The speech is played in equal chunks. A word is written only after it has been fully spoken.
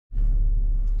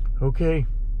Okay,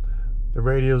 the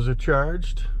radios are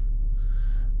charged.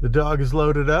 The dog is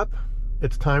loaded up.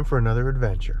 It's time for another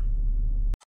adventure.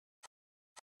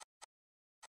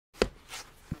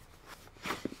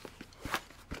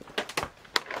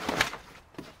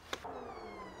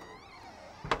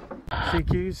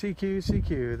 CQ, CQ,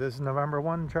 CQ. This is November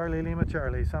 1, Charlie Lima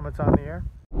Charlie. Summit's on the air.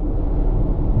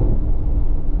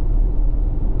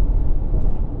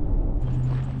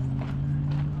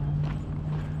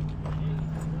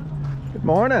 Good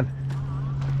morning.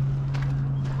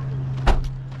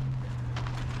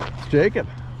 It's Jacob,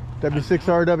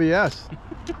 W6RWS.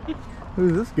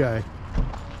 Who's this guy?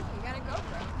 You got a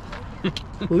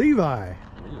GoPro. Levi.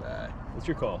 What's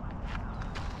your call?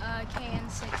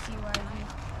 KN6 UIV.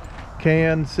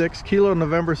 KN6, Kilo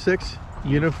November 6,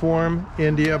 Uniform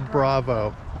India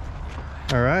Bravo.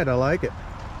 All right, I like it.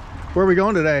 Where are we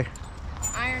going today?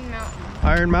 Iron Mountain.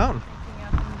 Iron Mountain. Picking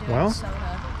up and doing Well, soda.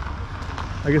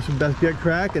 I guess we best get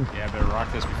cracking. Yeah, I better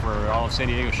rock this before all of San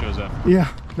Diego shows up. Yeah,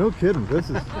 no kidding. This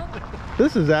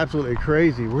is absolutely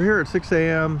crazy. We're here at 6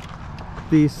 a.m.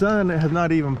 The sun has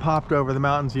not even popped over the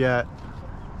mountains yet,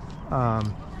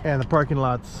 and the parking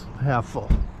lot's half full.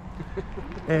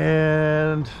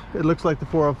 And it looks like the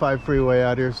 405 freeway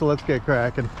out here, so let's get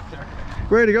cracking.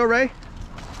 Ready to go, Ray?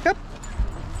 Yep.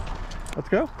 Let's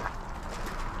go.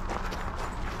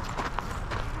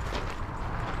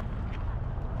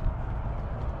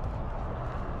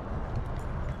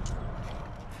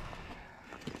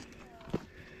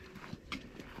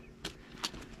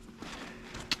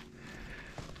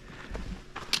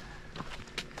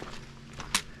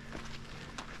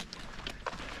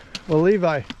 Well,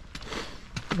 Levi,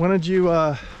 when did you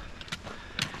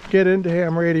get into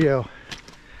ham radio?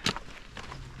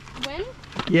 When?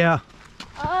 Yeah.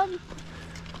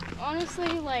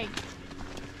 Honestly, like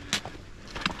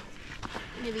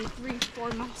maybe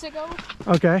 3-4 months ago.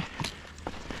 Okay.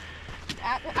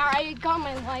 I got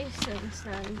my license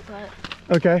then, but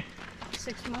Okay.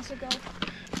 6 months ago.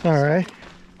 All right.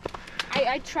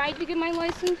 I tried to get my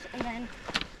license and then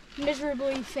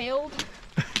miserably failed.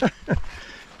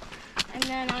 And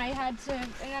then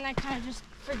I kind of just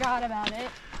forgot about it.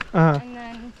 And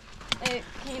then it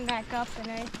came back up and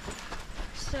I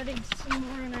studied some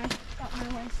more and I got my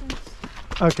license.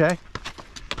 Okay.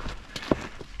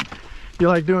 You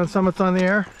like doing summits on the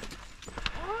air?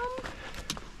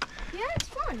 Yeah, it's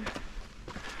fun.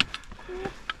 Cool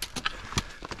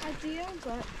idea,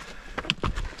 but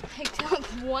I picked up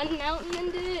one mountain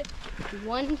and did it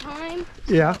one time.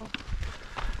 Yeah. So.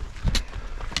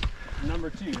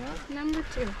 Number 2, huh? Number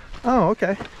 2. Oh,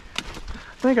 okay. I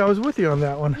think I was with you on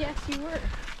that one. Yes, you were.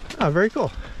 Oh, very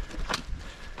cool.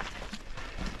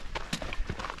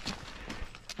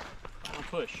 Final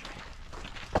push.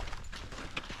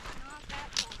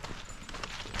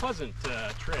 Pleasant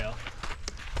trail.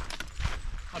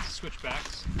 Lots of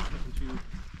switchbacks. Nothing too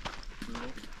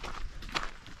brutal.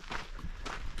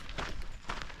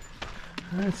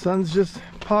 All right, sun's just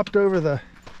popped over the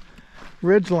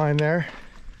ridge line there.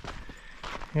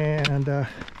 And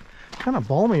kind of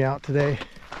balmy out today,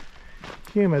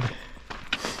 humid.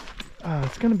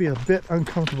 It's going to be a bit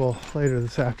uncomfortable later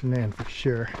this afternoon for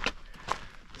sure.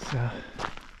 So,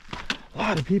 a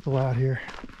lot of people out here.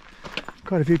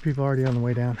 Quite a few people already on the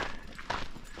way down.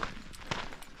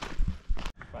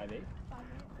 5'8".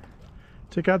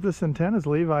 Check out this antennas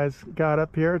Levi's got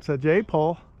up here. It's a J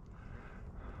pole,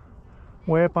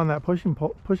 way up on that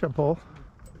push-up pole.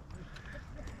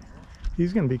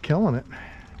 He's going to be killing it.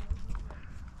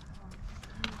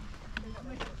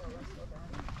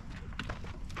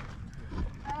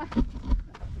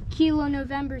 Kilo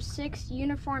November 6,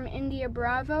 Uniform India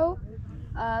Bravo,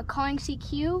 calling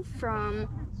CQ from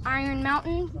Iron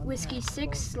Mountain, Whiskey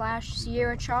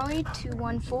 6/Sierra Charlie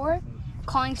 214,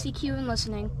 calling CQ and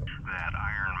listening. That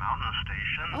Iron Mountain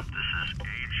station, This is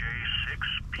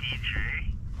AJ6PJ.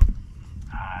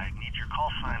 I need your call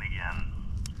sign again.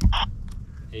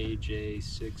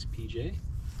 AJ6PJ.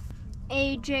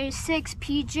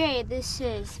 AJ6PJ, this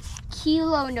is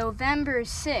Kilo November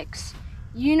 6,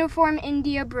 Uniform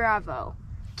India Bravo.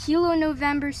 Kilo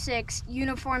November 6,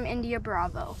 Uniform India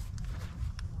Bravo.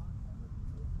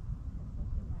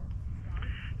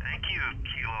 Thank you,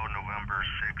 Kilo November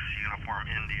 6, Uniform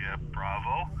India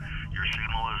Bravo. Your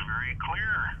signal is very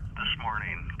clear this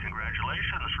morning.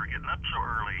 Congratulations for getting up so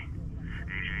early.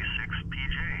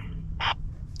 AJ6PJ.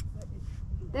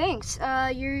 Thanks.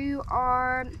 You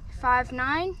are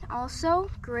 5'9", also.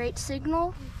 Great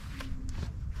signal.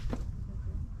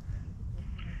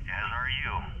 As are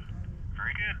you.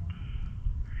 Very good.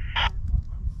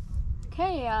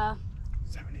 Okay,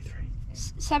 73.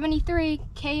 73,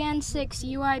 KN6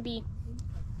 UIB.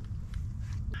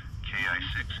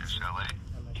 KI6 is LA.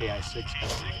 KI6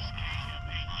 LA.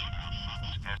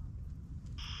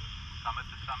 Summit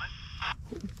to summit.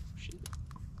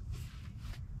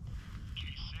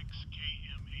 K6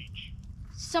 KMH.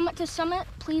 Summit to summit,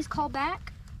 please call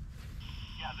back.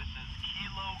 Yeah, this is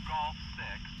Kilo Golf 6,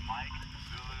 Mike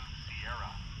Zulu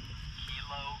Sierra.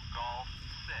 Kilo Golf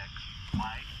 6,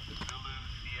 Mike Zulu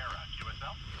Sierra.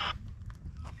 QSL?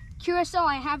 QSL,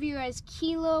 I have you as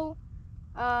Kilo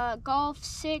Golf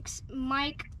 6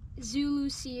 Mike Zulu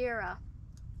Sierra.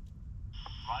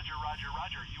 Roger, roger,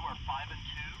 roger. You are 5 and 2,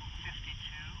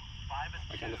 52, 5 and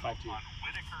 2 5 2. on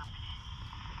Whitaker Peak.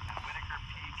 And Whitaker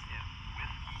Peak is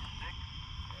Whiskey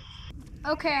 6.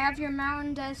 Okay, I have your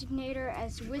mountain designator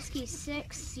as Whiskey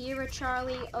 6 Sierra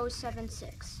Charlie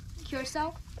 076.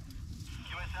 QSL?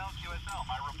 QSL,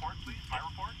 my report, please. My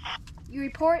report. You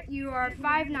report you are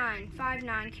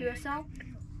 5959 QSL. QSL,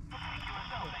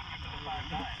 thank you for the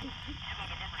 59. Kilo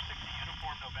November 6,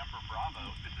 Uniform November Bravo.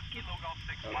 This is Kilo Golf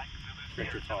 6, Mike Zulu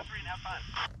Sierra. 73 and have fun.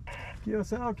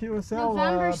 QSL,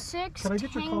 November 6 can I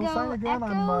get your call Tango sign again?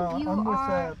 Echo, you I'm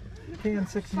are with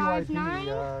KN6 UIP. 59.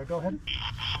 Go ahead.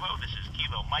 Hello, this is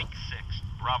Kilo Mike 6,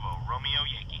 Bravo, Romeo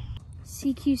Yankee.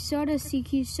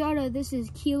 CQ Soda, this is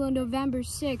Kilo November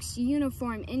 6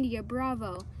 Uniform India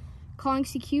Bravo. Calling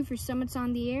CQ for summits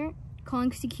on the air. Calling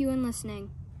CQ and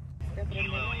listening.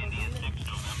 Kilo India 6,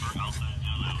 November Alpha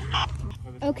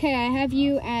Zulu. Okay, I have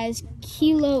you as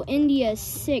Kilo India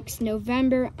 6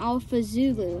 November Alpha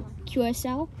Zulu.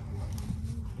 QSL?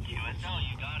 QSL,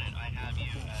 you got it. I have you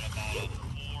at about a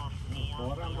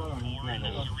 4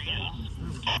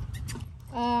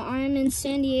 I am in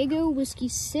San Diego, Whiskey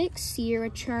 6, Sierra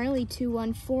Charlie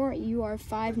 214, you are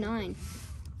 59.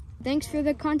 Thanks for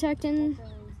the contact in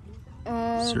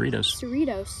Cerritos.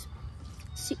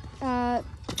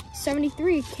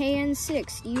 73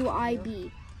 KN6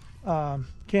 UIB.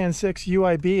 KN6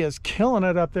 UIB is killing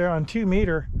it up there on 2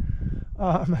 meter.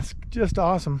 It's just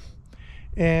awesome.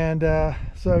 And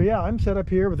so yeah, I'm set up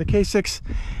here with the K6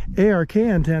 ARK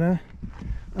antenna.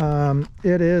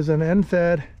 It is an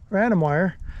end-fed random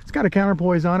wire. It's got a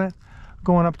counterpoise on it,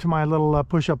 going up to my little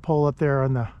push-up pole up there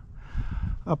on the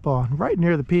right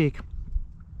near the peak.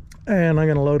 And I'm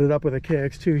going to load it up with a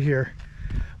KX2 here.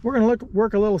 We're going to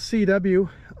work a little CW,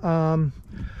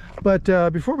 but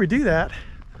before we do that,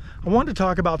 I wanted to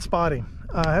talk about spotting.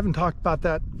 I haven't talked about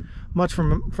that much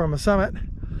from a summit.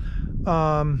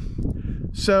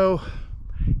 So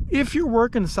if you're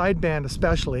working sideband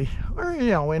especially, or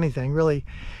anything really,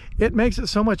 it makes it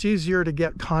so much easier to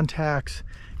get contacts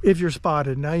if you're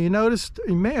spotted. Now you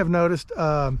may have noticed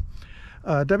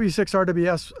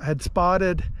W6RWS had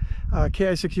spotted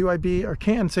KI6 UIB or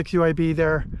KN6 UIB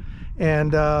there,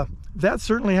 and that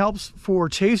certainly helps for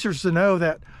chasers to know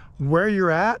that where you're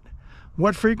at,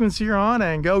 what frequency you're on,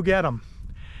 and go get them,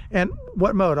 and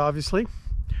what mode, obviously.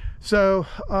 So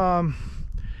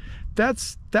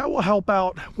that will help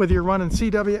out whether you're running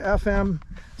CW, FM,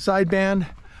 sideband,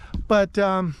 but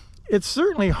it's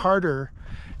certainly harder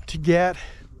to get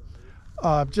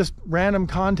just random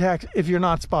contacts if you're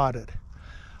not spotted.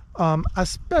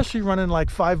 Especially running like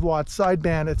 5 watt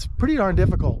sideband, it's pretty darn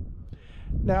difficult.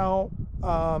 Now,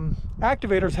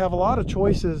 activators have a lot of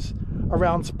choices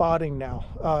around spotting now.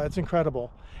 It's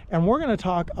incredible. And we're going to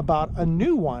talk about a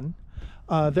new one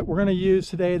that we're going to use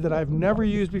today that I've never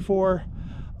used before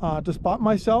to spot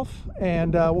myself,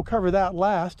 and we'll cover that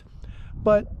last.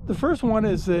 But the first one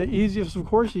is the easiest, of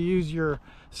course. You use your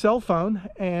cell phone,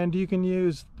 and you can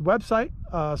use the website,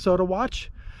 SOTAWatch,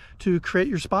 to create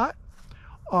your spot.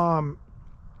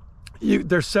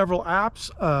 There's several apps.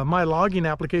 My logging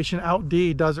application,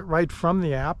 OutD, does it right from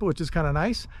the app, which is kind of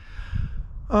nice.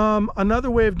 Another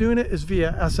way of doing it is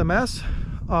via SMS.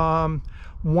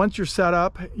 Once you're set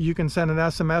up, you can send an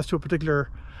SMS to a particular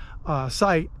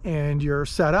site, and you're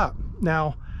set up.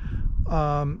 Now,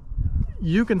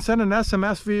 you can send an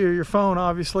SMS via your phone,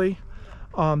 obviously.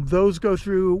 Those go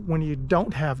through when you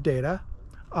don't have data,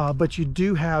 but you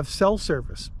do have cell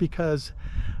service, because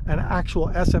an actual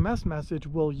SMS message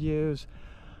will use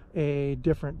a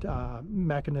different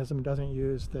mechanism. It doesn't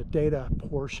use the data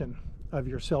portion of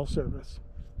your cell service.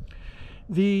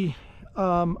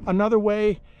 Another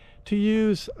way to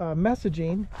use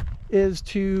messaging is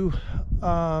to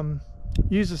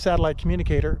use a satellite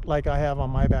communicator like I have on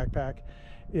my backpack.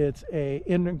 It's a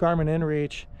Garmin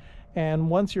inReach, and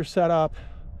once you're set up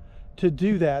to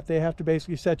do that, they have to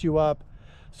basically set you up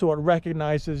so it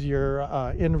recognizes your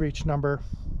inReach number.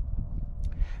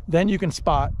 Then you can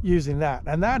spot using that,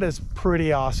 and that is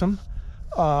pretty awesome.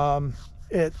 I've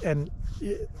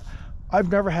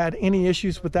never had any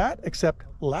issues with that, except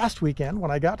last weekend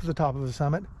when I got to the top of the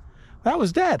summit. That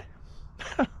was dead.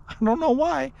 I don't know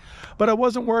why, but it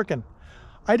wasn't working.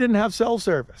 I didn't have cell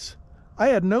service. I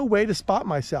had no way to spot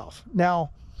myself.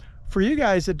 Now, for you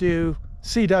guys that do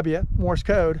CW, Morse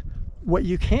code, what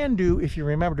you can do, if you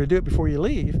remember to do it before you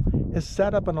leave, is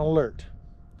set up an alert.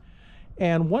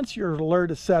 And once your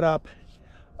alert is set up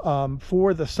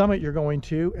for the summit you're going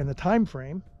to and the time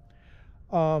frame,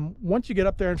 once you get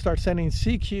up there and start sending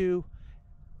CQ,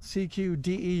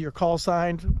 DE, your call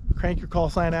sign, crank your call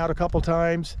sign out a couple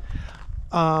times,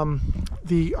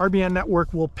 the RBN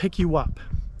network will pick you up.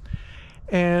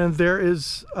 And there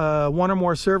is one or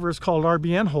more servers called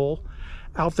RBN hole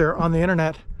out there on the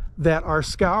internet that are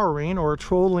scouring or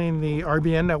trolling the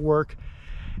RBN network.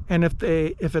 And if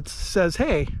it says,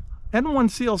 hey,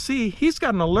 N1CLC, he's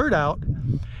got an alert out,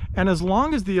 and as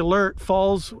long as the alert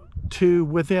falls to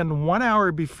within 1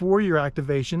 hour before your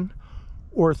activation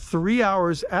or 3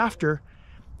 hours after,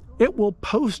 it will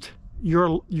post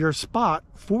your spot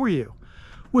for you,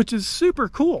 which is super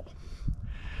cool.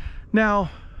 Now,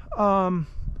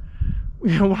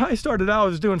 you know, when I started out, I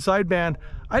was doing sideband.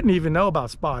 I didn't even know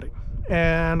about spotting,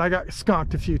 and I got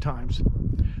skunked a few times.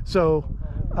 So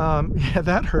yeah,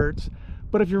 that hurts.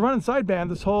 But if you're running sideband,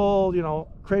 this whole, you know,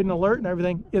 create an alert and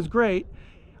everything is great,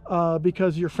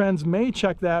 because your friends may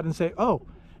check that and say, oh,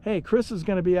 hey, Chris is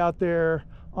going to be out there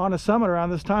on a summit around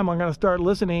this time. I'm going to start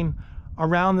listening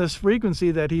around this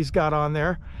frequency that he's got on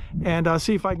there and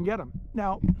see if I can get him.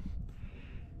 Now,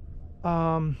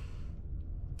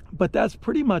 but that's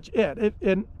pretty much it.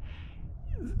 And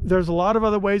there's a lot of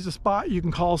other ways to spot. You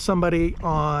can call somebody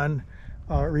on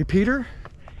repeater,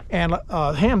 and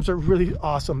hams are really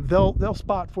awesome. They'll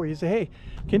spot for you. Say, hey,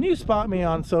 can you spot me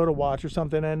on SOTAWatch or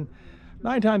something? And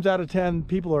 9 times out of 10,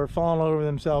 people are falling over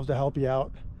themselves to help you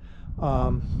out.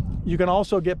 You can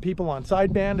also get people on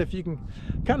sideband. If you can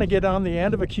kind of get on the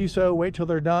end of a QSO, wait till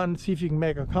they're done, see if you can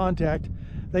make a contact.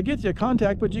 That gets you a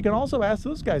contact, but you can also ask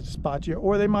those guys to spot you,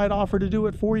 or they might offer to do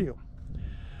it for you.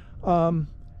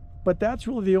 But that's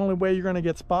really the only way you're going to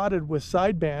get spotted with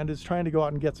sideband, is trying to go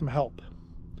out and get some help.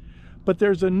 But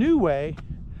there's a new way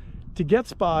to get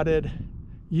spotted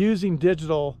using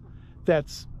digital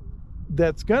that's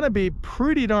going to be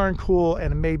pretty darn cool,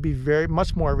 and it may be very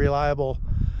much more reliable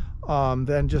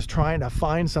than just trying to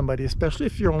find somebody, especially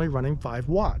if you're only running 5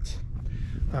 watts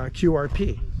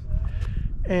QRP.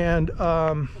 And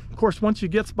of course, once you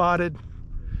get spotted,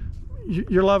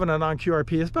 you're loving it on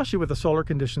QRP, especially with the solar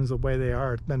conditions the way they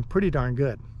are. It's been pretty darn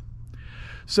good.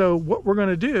 So what we're going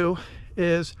to do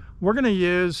is we're going to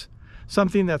use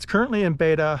something that's currently in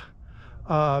beta,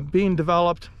 being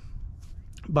developed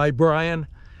by Brian,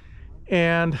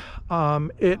 and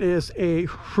it is a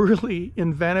really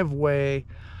inventive way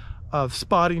of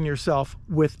spotting yourself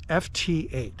with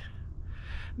FT8.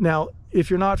 Now, if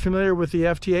you're not familiar with the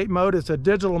FT8 mode, it's a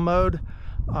digital mode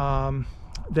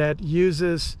that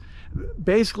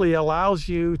basically allows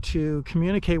you to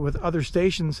communicate with other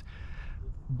stations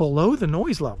below the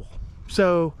noise level.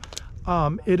 So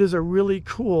it is a really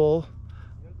cool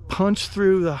punch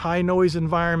through the high noise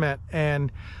environment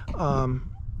and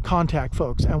contact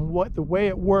folks. And the way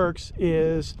it works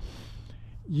is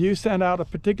you send out a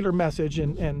particular message,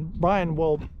 and Brian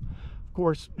will, of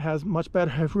course, has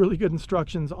really good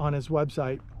instructions on his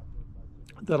website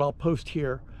that I'll post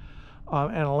here,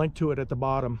 and I'll link to it at the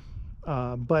bottom.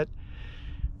 But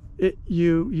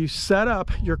you set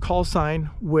up your call sign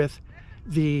with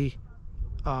the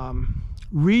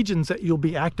regions that you'll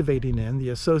be activating in, the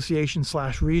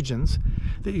association/regions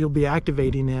that you'll be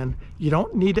activating in. You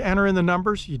don't need to enter in the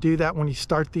numbers. You do that when you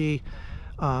start the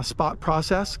spot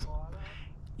process.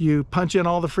 You punch in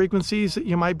all the frequencies that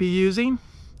you might be using,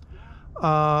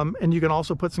 and you can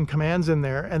also put some commands in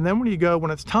there. And then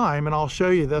when it's time, and I'll show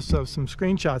you this, so some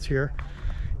screenshots here,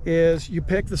 is you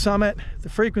pick the summit, the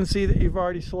frequency that you've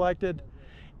already selected,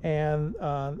 and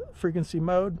frequency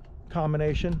mode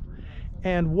combination.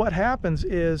 And what happens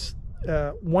is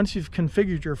once you've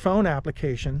configured your phone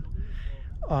application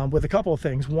with a couple of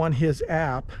things, one, his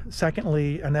app,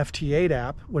 secondly, an FT8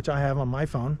 app, which I have on my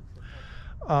phone,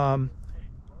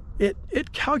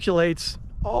 it calculates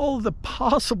all the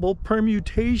possible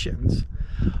permutations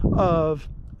of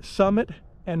summit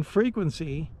and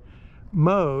frequency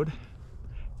mode.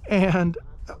 And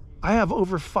I have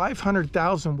over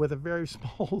 500,000 with a very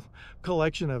small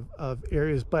collection of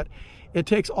areas, but it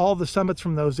takes all the summits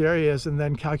from those areas and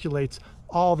then calculates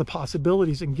all the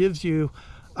possibilities and gives you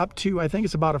up to, I think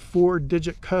it's about a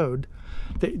 4-digit code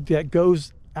that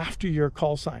goes after your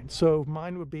call sign. So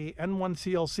mine would be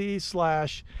N1CLC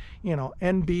 /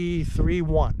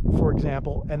 NB31, for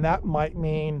example, and that might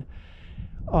mean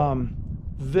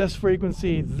this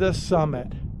frequency, this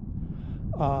summit,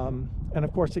 and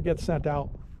of course it gets sent out.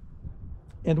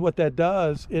 And what that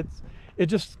does, it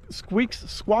just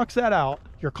squawks that out,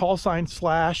 your call sign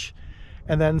slash,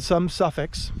 and then some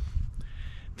suffix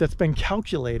that's been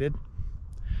calculated.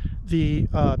 The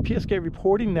PSK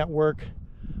reporting network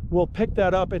will pick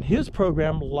that up, and his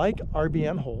program, like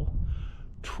RBN Hole,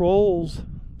 trolls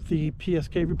the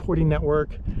PSK reporting network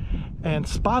and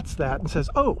spots that and says,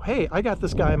 oh, hey, I got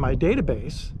this guy in my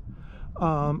database,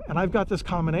 and I've got this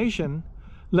combination.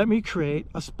 Let me create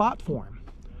a spot for him.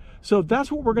 So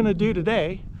that's what we're going to do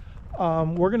today.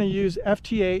 We're going to use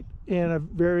FT8 in a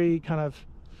very kind of,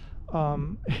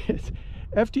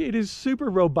 FT8 is super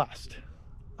robust.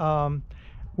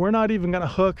 We're not even going to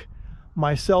hook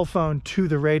my cell phone to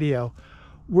the radio.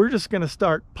 We're just going to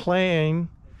start playing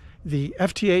the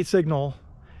FT8 signal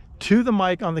to the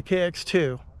mic on the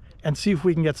KX2 and see if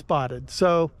we can get spotted.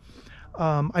 So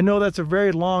I know that's a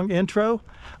very long intro.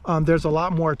 There's a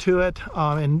lot more to it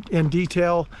in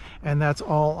detail, and that's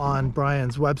all on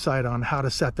Brian's website on how to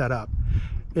set that up.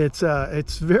 It's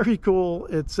very cool.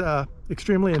 It's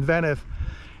extremely inventive,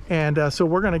 and so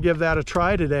we're going to give that a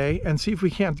try today and see if we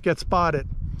can't get spotted.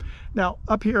 Now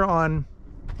up here on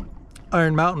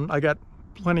Iron Mountain, I got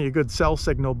plenty of good cell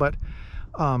signal, but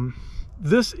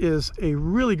this is a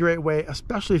really great way,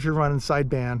 especially if you're running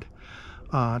sideband,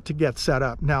 to get set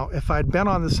up. Now, if I'd been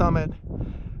on the summit,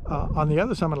 on the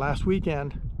other summit last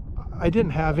weekend, I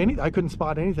didn't have any, I couldn't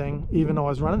spot anything, even though I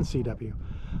was running CW.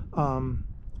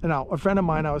 Now, a friend of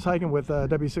mine, I was hiking with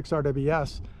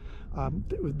W6RWS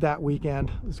that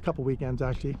weekend, it was a couple weekends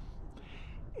actually,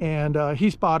 and he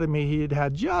spotted me. He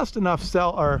had just enough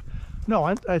cell, or no,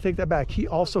 I take that back. He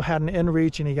also had an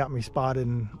in-reach, and he got me spotted,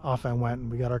 and off I went,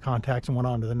 and we got our contacts and went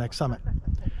on to the next summit.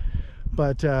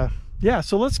 But yeah,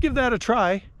 so let's give that a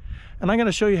try, and I'm going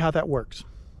to show you how that works.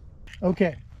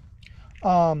 Okay,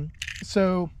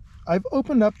 so I've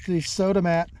opened up the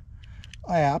SOTAWatch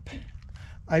app.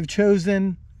 I've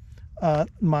chosen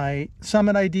my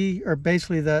summit ID, or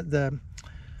basically the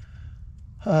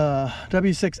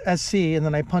W6SC, and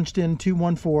then I punched in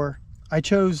 214. I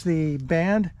chose the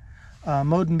band,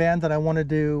 mode and band that I wanted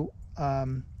to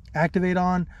activate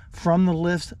on from the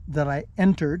list that I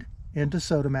entered into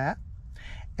SOTAWatch,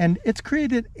 and it's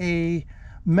created a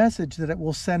message that it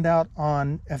will send out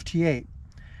on FT8.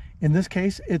 In this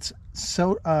case, it's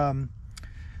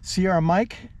Sierra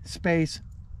Mike space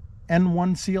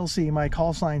N1CLC, my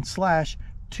call sign,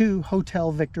 /2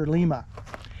 Hotel Victor Lima.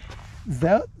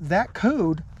 That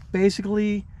code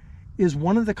basically is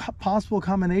one of the possible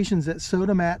combinations that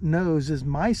SOTAWatch knows is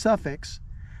my suffix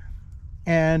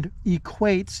and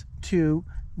equates to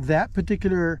that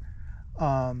particular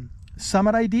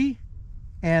summit ID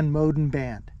and mode and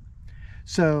band.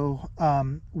 So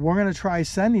we're going to try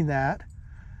sending that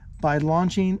by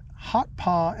launching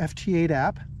HotPaw FT8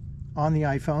 app on the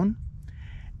iPhone,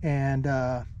 and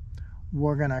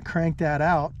we're going to crank that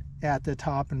out at the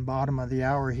top and bottom of the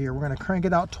hour here. We're going to crank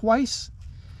it out twice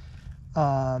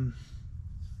and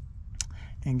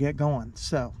get going.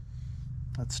 So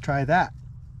let's try that.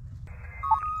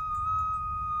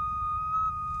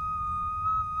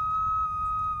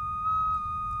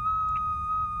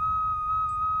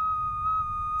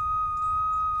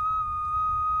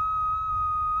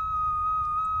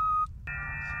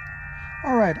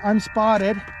 All right, I'm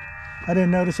spotted. I didn't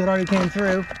notice it already came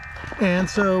through. And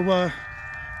so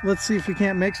let's see if we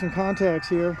can't make some contacts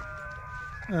here.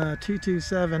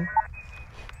 227.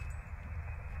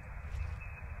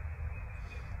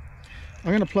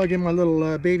 I'm gonna plug in my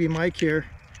little baby mic here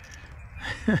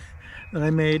that I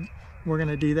made. We're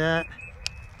gonna do that.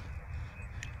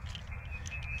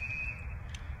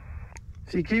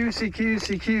 CQ, CQ,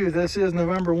 CQ. This is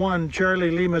November 1,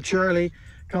 Charlie Lima Charlie,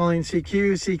 calling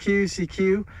CQ, CQ,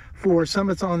 CQ for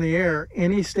summits on the air,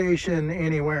 any station,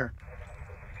 anywhere.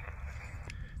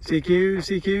 CQ,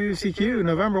 CQ, CQ,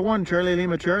 November 1, Charlie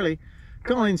Lima Charlie,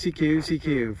 calling CQ,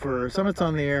 CQ for summits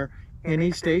on the air,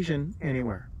 any station,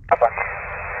 anywhere.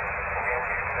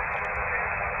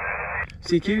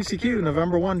 CQ, CQ,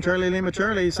 November 1, Charlie Lima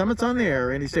Charlie, summits on the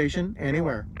air, any station,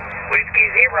 anywhere. Whiskey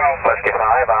 0, Whiskey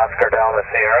 5, Oscar Delta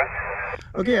Sierra.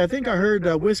 Okay, I think I heard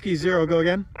Whiskey 0, go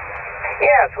again.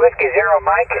 Yes, Whiskey 0,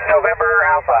 Mike, November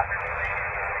Alpha.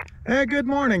 Hey, good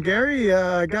morning, Gary.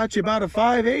 Got you about a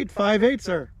 5'8", 5'8",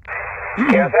 sir. Yes,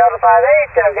 Delta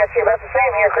 5'8", I've got you about the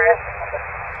same here, Chris.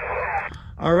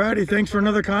 Alrighty, thanks for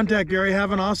another contact, Gary.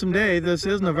 Have an awesome day. This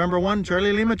is November 1,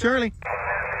 Charlie Lima Charlie.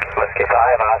 Whiskey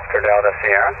 5, Oscar Delta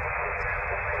Sierra.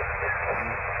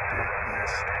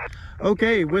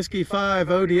 Okay, Whiskey 5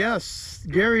 ODS,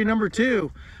 Gary number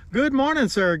 2. Good morning,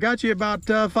 sir. Got you about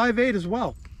 5'8" as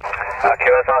well.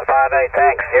 QSL on 5-8,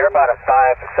 thanks. You're about a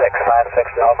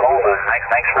 5-6 to Oklahoma.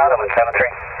 Thanks for another one, 7-3.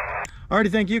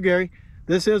 Alrighty, thank you, Gary.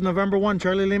 This is November 1,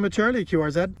 Charlie Lima Charlie,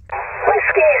 QRZ. Whiskey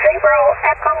Zebra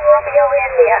Echo Romeo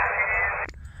India.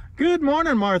 Good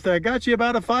morning, Martha. I got you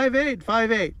about a 5'8", 5'8".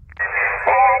 And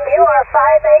you are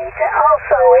 5'8",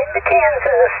 also into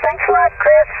Kansas. Thanks a lot,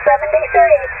 Chris,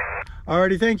 73.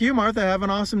 Alrighty, thank you, Martha. Have an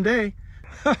awesome day.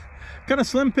 Kind of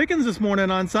slim pickings this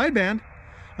morning on sideband.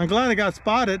 I'm glad I got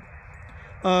spotted.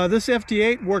 This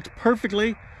FT8 worked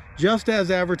perfectly, just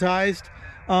as advertised.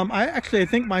 I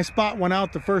think my spot went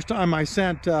out the first time I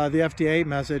sent the FT8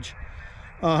 message.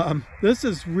 This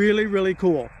is really, really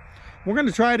cool. We're going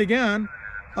to try it again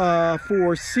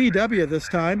for CW this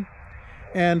time,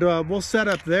 and we'll set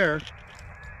up there.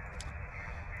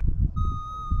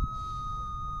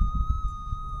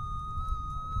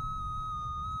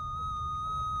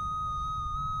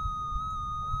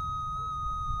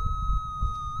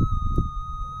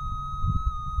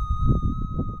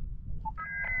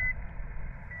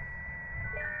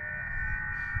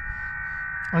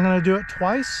 I'm going to do it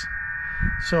twice,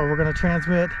 so we're going to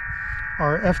transmit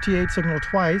our FT8 signal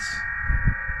twice,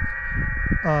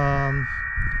 and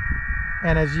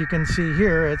as you can see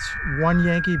here, it's 1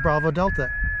 Yankee Bravo Delta.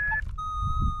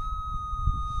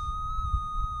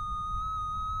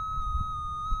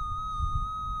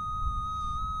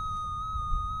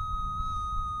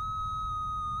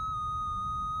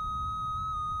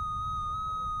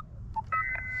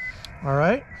 All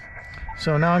right.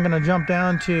 So now I'm going to jump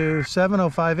down to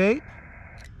 7058,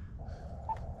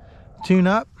 tune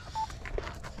up,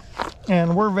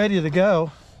 and we're ready to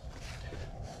go.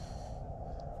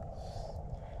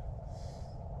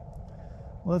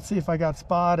 Let's see if I got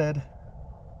spotted.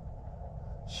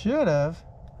 Should have.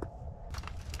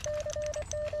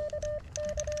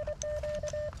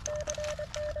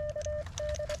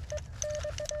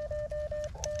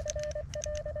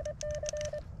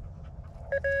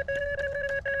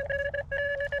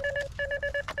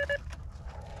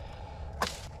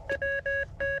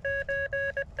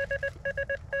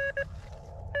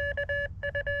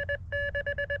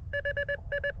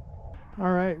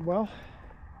 All right, well,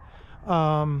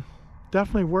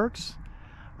 definitely works.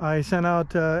 I sent out,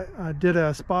 did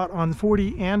a spot on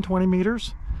 40 and 20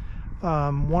 meters,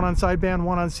 one on sideband,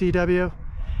 one on CW,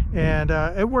 and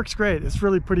it works great. It's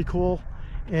really pretty cool,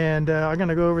 and I'm going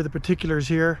to go over the particulars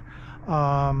here.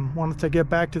 Wanted to get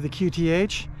back to the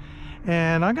QTH,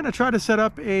 and I'm going to try to set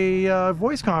up a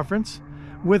voice conference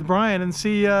with Brian and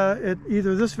see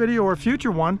either this video or a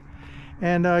future one,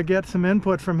 and get some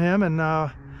input from him and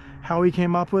how he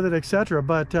came up with it, etc.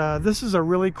 But this is a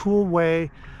really cool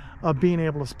way of being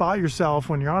able to spot yourself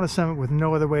when you're on a summit with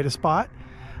no other way to spot.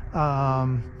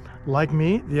 Like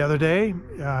me, the other day,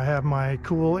 I have my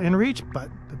cool inReach, but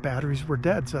the batteries were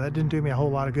dead, so that didn't do me a whole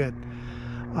lot of good.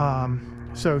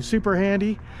 So super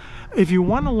handy. If you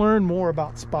want to learn more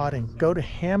about spotting, go to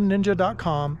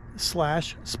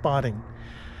hamninja.com/spotting.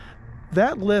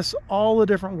 That lists all the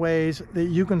different ways that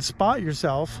you can spot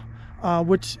yourself,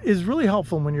 which is really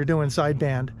helpful when you're doing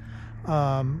sideband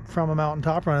from a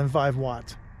mountaintop running 5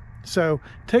 watts. So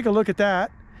take a look at that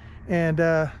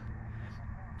and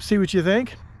see what you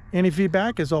think. Any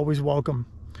feedback is always welcome.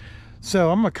 So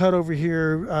I'm going to cut over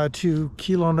here to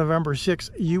Kilo November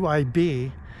 6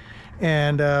 UIB,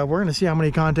 and we're going to see how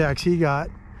many contacts he got.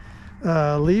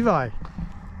 Levi,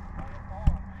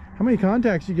 how many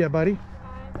contacts you get, buddy?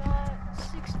 I got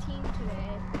 16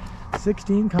 today.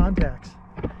 16 contacts.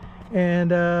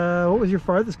 And what was your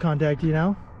farthest contact, do you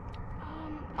know?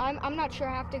 I'm not sure.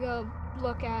 I have to go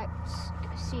look at,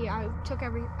 see, I took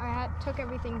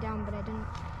everything down, but I didn't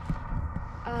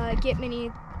get many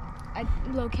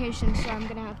locations, so I'm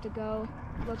gonna have to go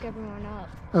look everyone up.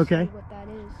 Okay. See what that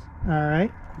is. All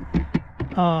right.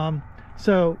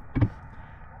 So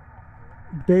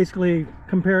basically,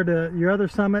 compared to your other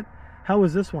summit, how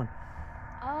was this one?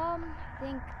 I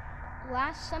think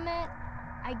last summit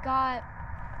I got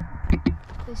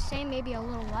the same, maybe a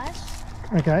little less.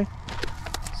 Okay.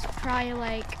 It's probably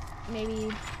like maybe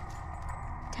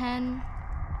 10,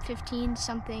 15,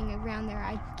 something around there.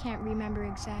 I can't remember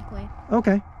exactly.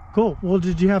 Okay, cool. Well,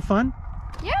 did you have fun?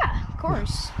 Yeah, of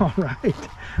course. All right.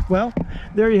 Well,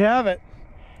 there you have it.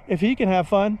 If he can have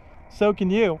fun, so can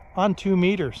you on 2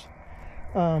 meters.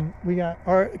 We got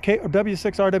our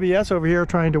W6 RWS over here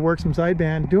trying to work some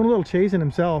sideband, doing a little chasing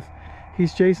himself.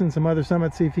 He's chasing some other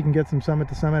summits, see if he can get some summit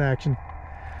to summit action.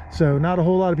 So not a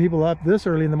whole lot of people up this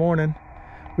early in the morning.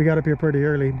 We got up here pretty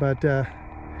early, but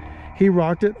he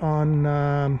rocked it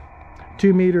on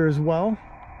 2 meter as well.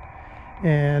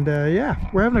 And yeah,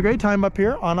 we're having a great time up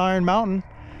here on Iron Mountain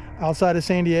outside of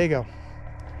San Diego.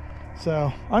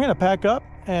 So I'm gonna pack up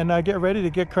and get ready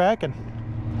to get cracking.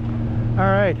 All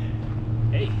right.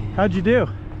 Hey. How'd you do?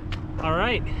 All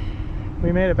right.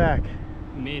 We made it back.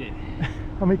 We made it.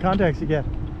 How many contacts you get?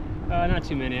 Not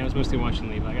too many. I was mostly watching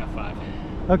leave. I got 5.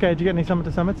 Okay, did you get any summit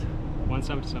to summits? 1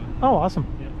 summit to summit. Oh, awesome.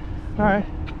 Yep. All right.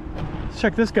 Let's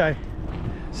check this guy.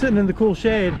 Sitting in the cool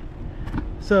shade.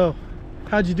 So,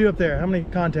 how'd you do up there? How many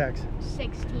contacts?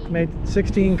 16. Made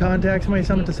 16 contacts. How many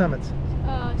summit to summits?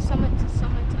 Summit to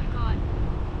summits, I got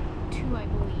 2, I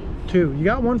believe. 2. You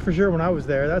got 1 for sure when I was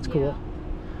there. That's cool.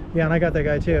 Yeah, and I got that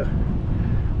guy too.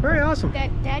 Very awesome.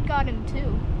 Dad got him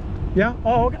too. Yeah?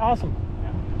 Oh, okay. Awesome.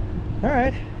 Yeah. All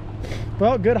right.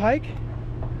 Well, good hike.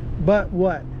 But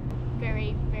what?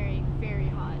 Very, very, very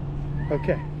hot.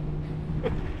 Okay.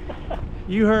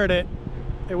 You heard it.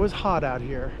 It was hot out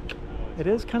here. It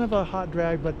is kind of a hot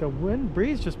drag, but the wind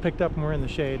breeze just picked up and we're in the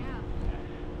shade. Yeah.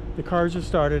 The cars are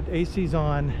started, AC's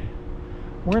on.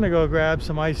 We're gonna go grab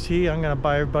some iced tea. I'm gonna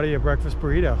buy everybody a breakfast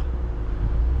burrito.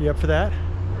 You up for that?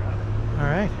 All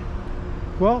right.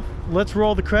 Well, let's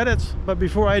roll the credits. But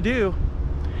before I do,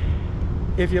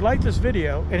 if you like this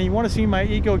video and you want to see my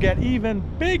ego get even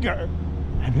bigger,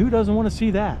 and who doesn't want to see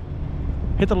that?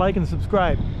 Hit the like and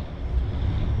subscribe.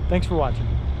 Thanks for watching.